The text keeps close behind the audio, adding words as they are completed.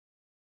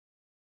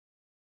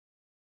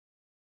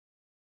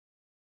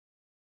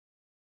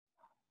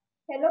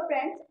Hello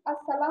friends,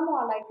 আসসালামু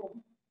আলাইকুম।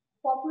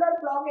 Popular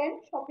blog and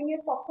shopping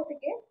এর পক্ষ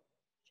থেকে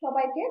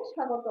সবাইকে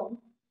স্বাগতম।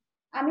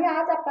 আমি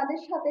আজ আপনাদের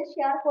সাথে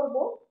শেয়ার করব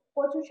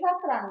কচু শাক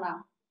রান্না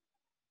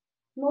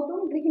নতুন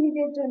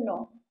গৃহিণীদের জন্য।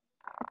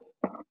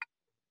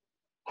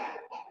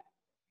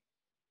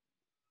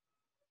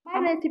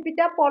 আমার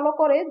রেসিপিটা ফলো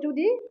করে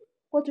যদি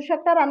কচু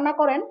শাকটা রান্না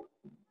করেন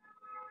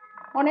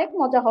অনেক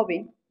মজা হবে।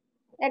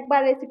 একবার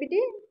রেসিপিটি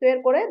তৈরি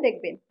করে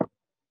দেখবেন।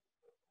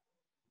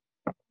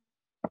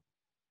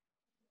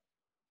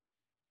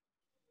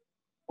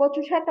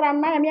 কচু শাক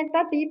রান্নায় আমি একটা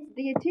টিপস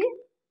দিয়েছি,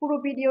 পুরো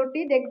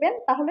ভিডিওটি দেখবেন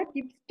তাহলে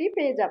টিপসটি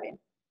পেয়ে যাবেন।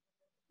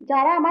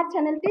 যারা আমার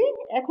চ্যানেলটি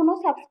এখনো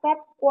সাবস্ক্রাইব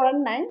করেন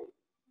নাই,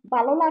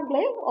 ভালো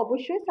লাগলে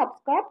অবশ্যই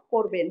সাবস্ক্রাইব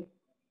করবেন।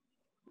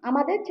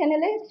 আমাদের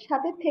চ্যানেলের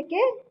সাথে থেকে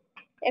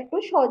একটু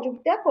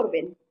সহযোগিতা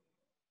করবেন।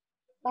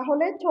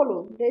 তাহলে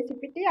চলুন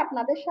রেসিপিটি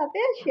আপনাদের সাথে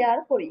শেয়ার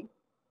করি।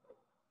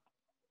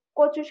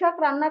 কচু শাক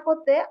রান্না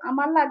করতে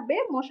আমার লাগবে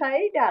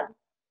মশারি ডাল।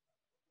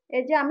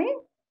 এই যে আমি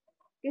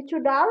কিছু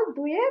ডাল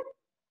ধুয়ে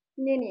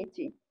নিয়ে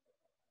নিয়েছি।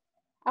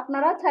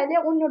 আপনারা চাইলে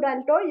অন্য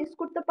ডালটাও ইউজ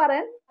করতে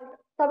পারেন,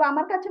 তবে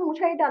আমার কাছে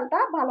মশারি ডালটা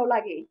ভালো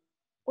লাগে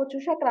কচু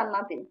শাক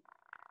রান্নাতে।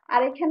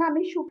 আর এখানে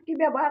আমি শুটকি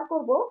ব্যবহার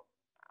করব,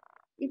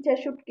 ইচা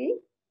শুটকি।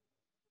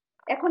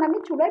 এখন আমি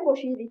চুলায়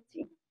বসিয়ে দিচ্ছি।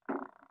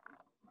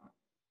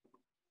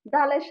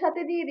 ডালের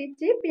সাথে দিয়ে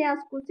দিচ্ছি পেঁয়াজ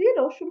কুচি,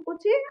 রসুন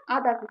কুচি,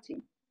 আদা কুচি,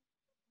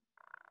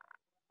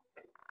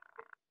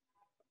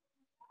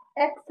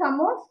 1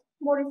 চামচ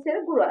মরিচের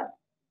গুঁড়া।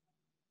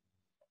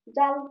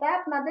 জালটা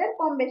আপনাদের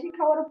কম বেশি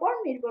খাওয়ার উপর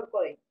নির্ভর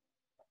করে।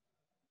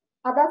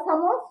 আধা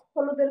চামচ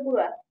হলুদের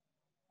গুঁড়া,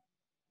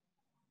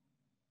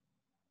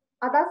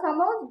 আধা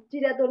চামচ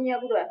জিরা ধনিয়া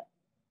গুঁড়া,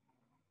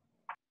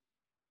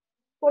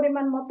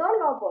 পরিমাণ মতো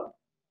লবণ।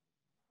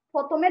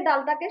 প্রথমে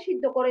ডালটাকে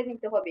সিদ্ধ করে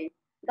নিতে হবে।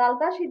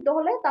 ডালটা সিদ্ধ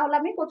হলে তাহলে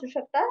আমি কচু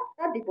শাকটা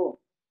দিব।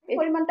 এই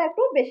পরিমাণটা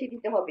একটু বেশি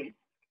দিতে হবে।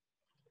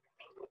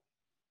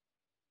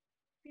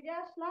 ফিরে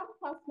আসলাম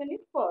 5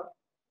 মিনিট পর।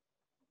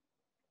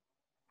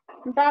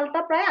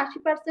 ডালটা প্রায়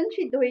 80%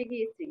 সিদ্ধ হয়ে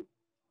গিয়েছে।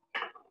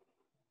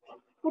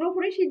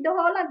 পুরোপুরি সিদ্ধ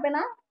হওয়া লাগবে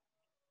না,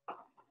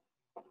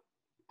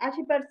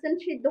 80%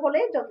 সিদ্ধ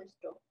হলেই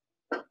যথেষ্ট।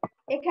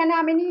 এখানে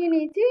আমি নিয়ে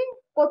নিয়েছি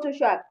কচু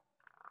শাক।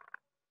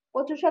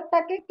 কচু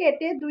শাকটাকে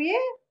কেটে ধুয়ে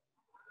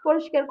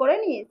পরিষ্কার করে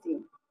নিয়েছি।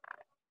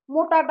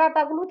 মোটা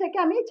ডাঁটাগুলো থেকে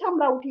আমি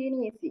চামড়া উঠিয়ে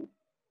নিয়েছি,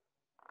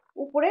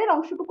 উপরের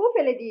অংশটুকু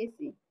ফেলে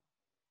দিয়েছি।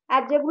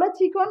 আর যেগুলো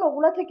চিকন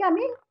ওগুলো থেকে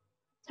আমি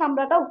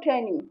চামড়াটা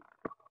উঠিয়ে নিই।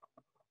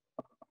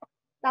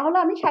 তাহলে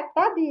আমি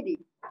শাকটা দিয়ে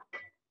দিই।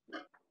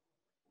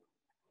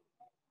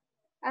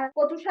 আর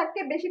কচু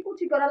শাককে বেশি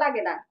কুচি করা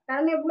লাগে না,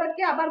 কারণ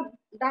এগুলোকে আবার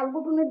ডাল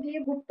ঘুটুনে দিয়ে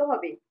ঘুরতে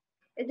হবে।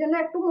 এজন্য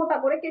একটু মোটা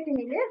করে কেটে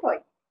নিলে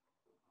হয়।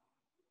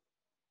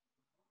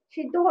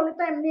 সিদ্ধ হলে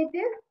তো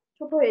এমনিতে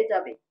ছোট হয়ে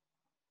যাবে।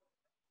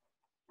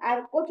 আর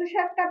কচু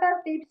শাক কাটার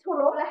টিপস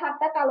হলো,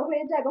 হাতটা কালো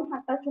হয়ে যায় এবং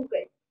হাতটা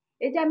চুলকায়।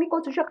 এই যে আমি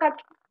কচু শাক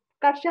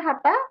কাটছে,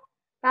 হাতটা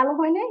কালো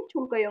হয় নাই,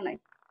 চুলকাইও নাই।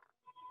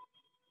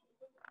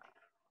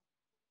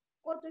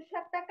 কচু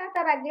শাকটা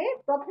কাটার আগে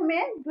প্রথমে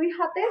 2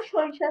 হাতে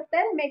সরিষার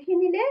তেল মেখে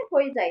নিলে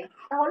হয়ে যায়।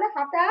 তাহলে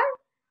হাতে আর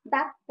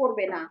দাগ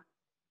পড়বে না,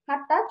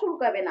 হাতটা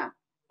চুলকাবে না।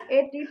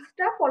 এই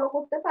টিপসটা ফলো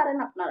করতে পারেন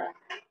আপনারা।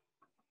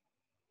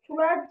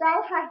 চুলার জাল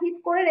হিট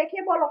করে রেখে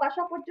বলক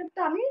আসা পর্যন্ত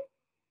আমি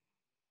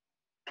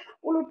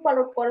উলট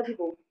পালট করে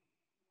দিব,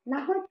 না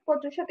হয়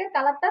কচু শাকের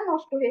কালারটা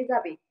নষ্ট হয়ে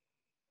যাবে।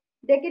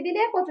 ডেকে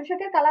দিলে কচু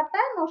শাকের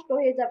কালারটা নষ্ট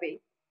হয়ে যাবে।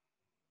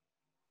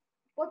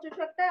 কচু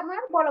শাকটা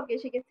আমার বলক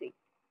এসে গেছে।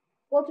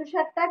 কচু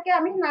শাকটাকে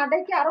আমি না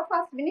ডেকে আরো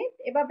 5 মিনিট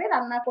এভাবে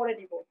রান্না করে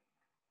দিব।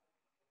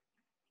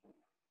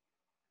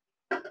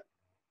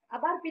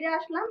 আবার ফিরে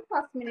আসলাম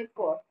 5 মিনিট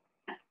পর।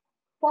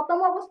 প্রথম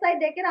অবস্থায়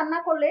ডেকে রান্না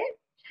করলে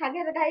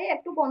শাকের গায়ে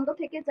একটু গন্ধ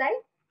থেকে যায়,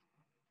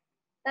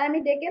 তাই আমি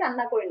ডেকে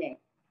রান্না করে নেই।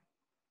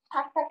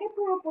 শাকটাকে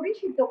পুরোপুরি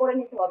সিদ্ধ করে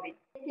নিতে হবে।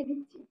 রেখে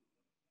দিচ্ছি।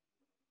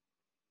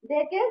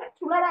 ডেকে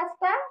চুলার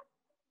আঁচটা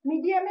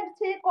মিডিয়ামের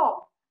চেয়ে কম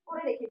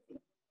করে রেখেছি।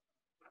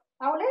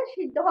 তাহলে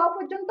সিদ্ধ হওয়া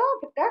পর্যন্ত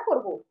অপেক্ষা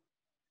করব।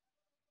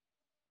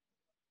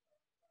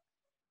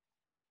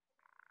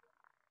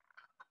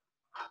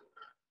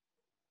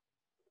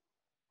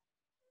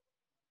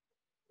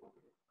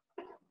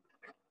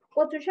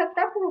 কচু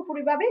শাকটা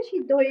পুরোপুরি ভাবে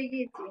সিদ্ধ হয়ে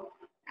গিয়েছে।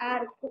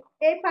 আর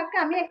এই ফাঁকে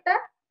আমি একটা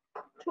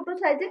ছোট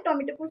সাইজের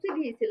টমেটো কুচি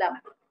দিয়েছিলাম।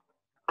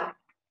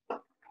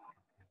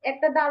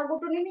 একটা ডাল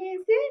ঘুটুনি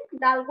নিয়েছি,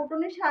 ডাল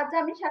ঘুটুনির সাহায্যে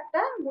আমি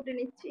শাকটা গুটে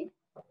নিচ্ছি।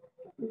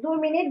 2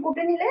 মিনিট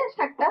গুটে নিলে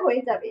শাকটা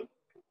হয়ে যাবে।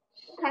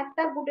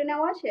 শাকটা গুটে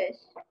নেওয়া শেষ,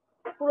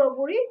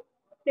 পুরোপুরি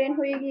প্লেন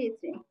হয়ে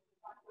গিয়েছে।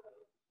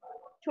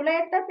 চুলায়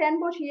একটা প্যান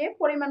বসিয়ে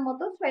পরিমাণ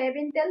মতো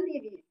সয়াবিন তেল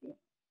দিয়ে দিয়েছি।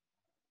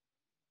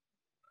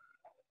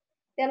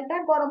 তেলটা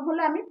গরম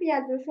হলে আমি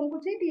পেঁয়াজ রসুন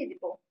কুচি দিয়ে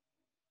দিব।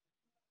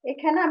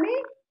 এখানে আমি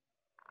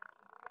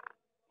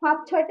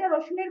 5-6টা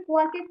রসুনের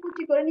কোয়াকে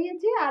কুচি করে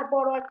নিয়েছি, আর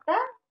বড় একটা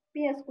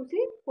পেঁয়াজ কুচি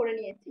করে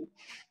নিয়েছি।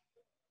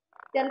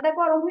 তেলটা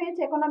গরম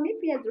হয়েছে, এখন আমি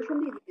পেঁয়াজ রসুন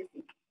দিয়ে দিতেছি।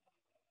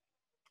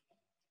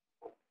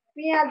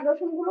 পেঁয়াজ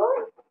রসুন গুলো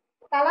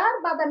কালার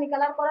বাদামি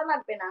কালার করা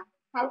লাগবে না,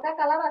 হালকা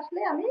কালার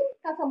আসলে আমি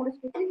কাঁচামরিচ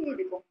কুচি দিয়ে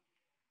দিব।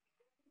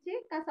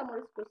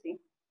 কাঁচামরিচ কুচি,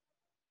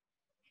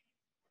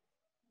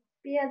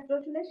 পেঁয়াজ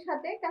রসুনের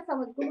সাথে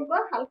কাঁচামরিচগুলোকে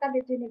হালকা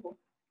ভেজে নেব।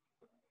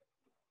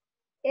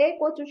 এই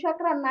কচু শাক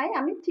রান্নায়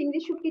আমি চিংড়ি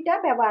শুটকিটা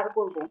ব্যবহার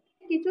করব।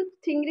 কিছু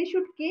চিংড়ি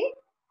শুটকি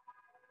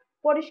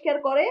পরিষ্কার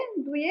করে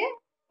ধুয়ে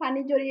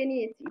পানি ঝরিয়ে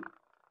নিয়েছি,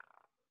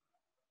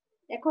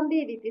 এখন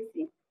দিয়ে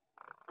দিতেছি।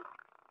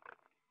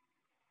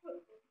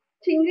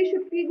 চিংড়ি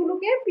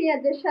শুটকিগুলোকে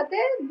পেঁয়াজের সাথে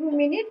 2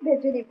 মিনিট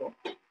ভেজে নিব।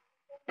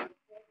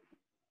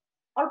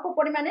 অল্প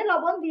পরিমাণে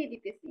লবণ দিয়ে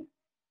দিতেছি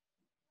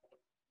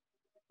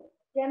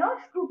যেন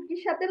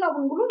শুটকির সাথে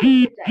লবণগুলো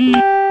মিশে যায়।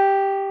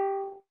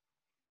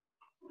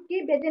 শুটকি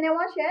ভেজে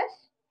নেওয়া শেষ।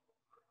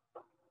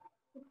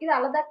 শুটকির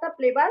আলাদা একটা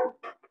ফ্লেভার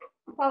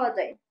পাওয়া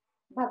যায়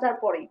ভাজার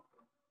পরে,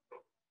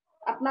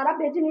 আপনারা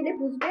ভেজে নিলে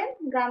বুঝবেন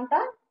গ্রামটা।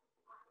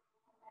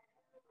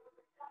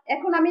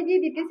 এখন আমি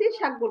দিয়ে দিতেছি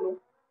শাকগুলো।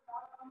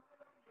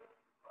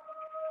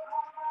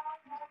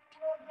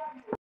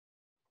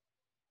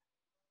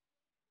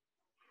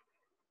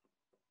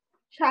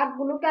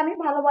 শাকগুলোকে আমি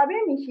ভালোভাবে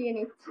মিশিয়ে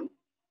নিচ্ছি।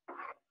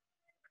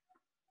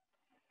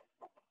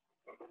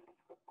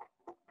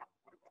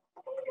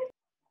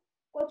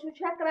 কচু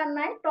শাক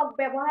রান্নায় টক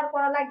ব্যবহার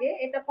করা লাগে,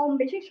 এটা কম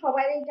বেশি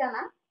সবারই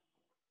জানা।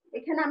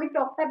 এখানে আমি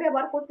টকটা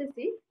ব্যবহার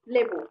করতেছি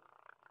লেবু।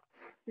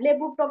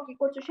 লেবুর টক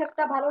কচু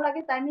শাকটা ভালো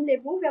লাগে, তাই আমি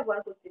লেবু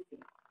ব্যবহার করতেছি।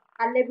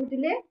 আর লেবু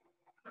দিলে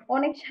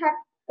অনেক শাক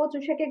কচু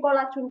শাকে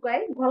গলা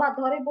চুলকায়, গলা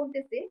ধরে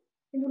বলতেছে,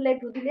 কিন্তু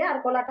লেবু দিলে আর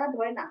গলাটা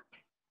ধরে না।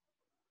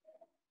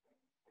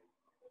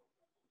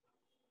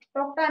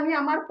 টকটা আমি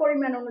আমার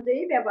পরিমাণ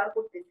অনুযায়ী ব্যবহার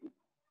করতেছি,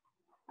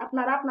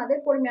 আপনারা আপনাদের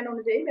পরিমাণ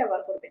অনুযায়ী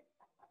ব্যবহার করবেন।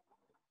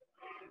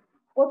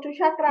 কচু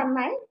শাক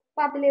রান্নায়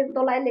পাতিলের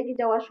তলায় লেগে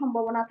যাওয়ার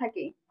সম্ভাবনা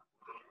থাকে,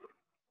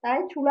 তাই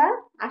চুলার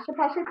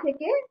আশেপাশে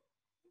থেকে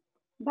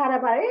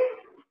বারে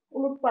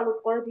উলট পালট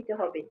করে দিতে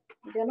হবে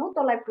যেন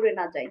তলায় পুড়ে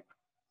না যায়।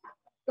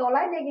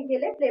 তলায় লেগে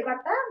গেলে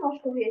ফ্লেভারটা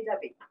নষ্ট হয়ে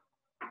যাবে।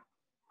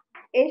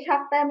 এই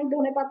শাকটা আমি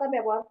ধনেপাতা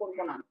ব্যবহার করব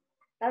না,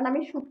 কারণ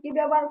আমি শুটকি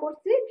ব্যবহার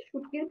করছি,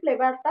 শুটকির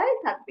ফ্লেভারটাই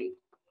থাকবে।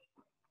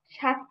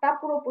 শাকটা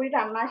পুরোপুরি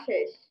রান্না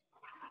শেষ,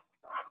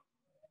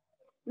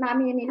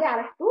 নামিয়ে নিলে আর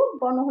একটু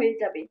ঘন হয়ে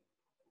যাবে।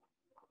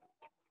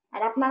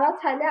 আর আপনারা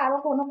চাইলে আরো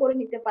ঘন করে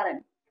নিতে পারেন।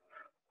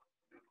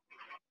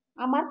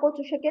 আমার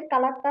কচু শাকের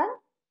কালারটা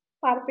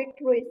পারফেক্ট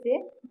রয়েছে,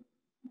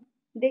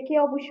 দেখে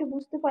অবশ্যই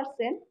বুঝতে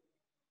পারছেন।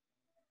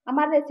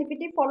 আমার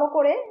রেসিপিটি ফলো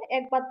করে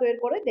একবার তৈরি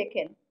করে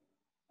দেখেন,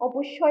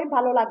 অবশ্যই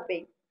ভালো লাগবে।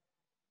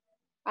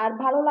 আর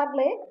ভালো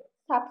লাগলে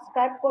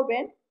সাবস্ক্রাইব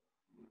করবেন,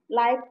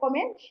 লাইক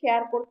কমেন্ট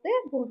শেয়ার করতে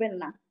ভুলবেন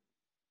না।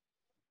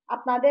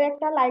 আপনাদের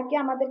একটা লাইকে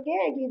আমাদেরকে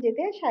এগিয়ে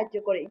যেতে সাহায্য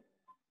করে।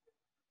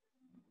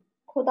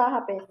 খোদা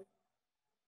হাফেজ।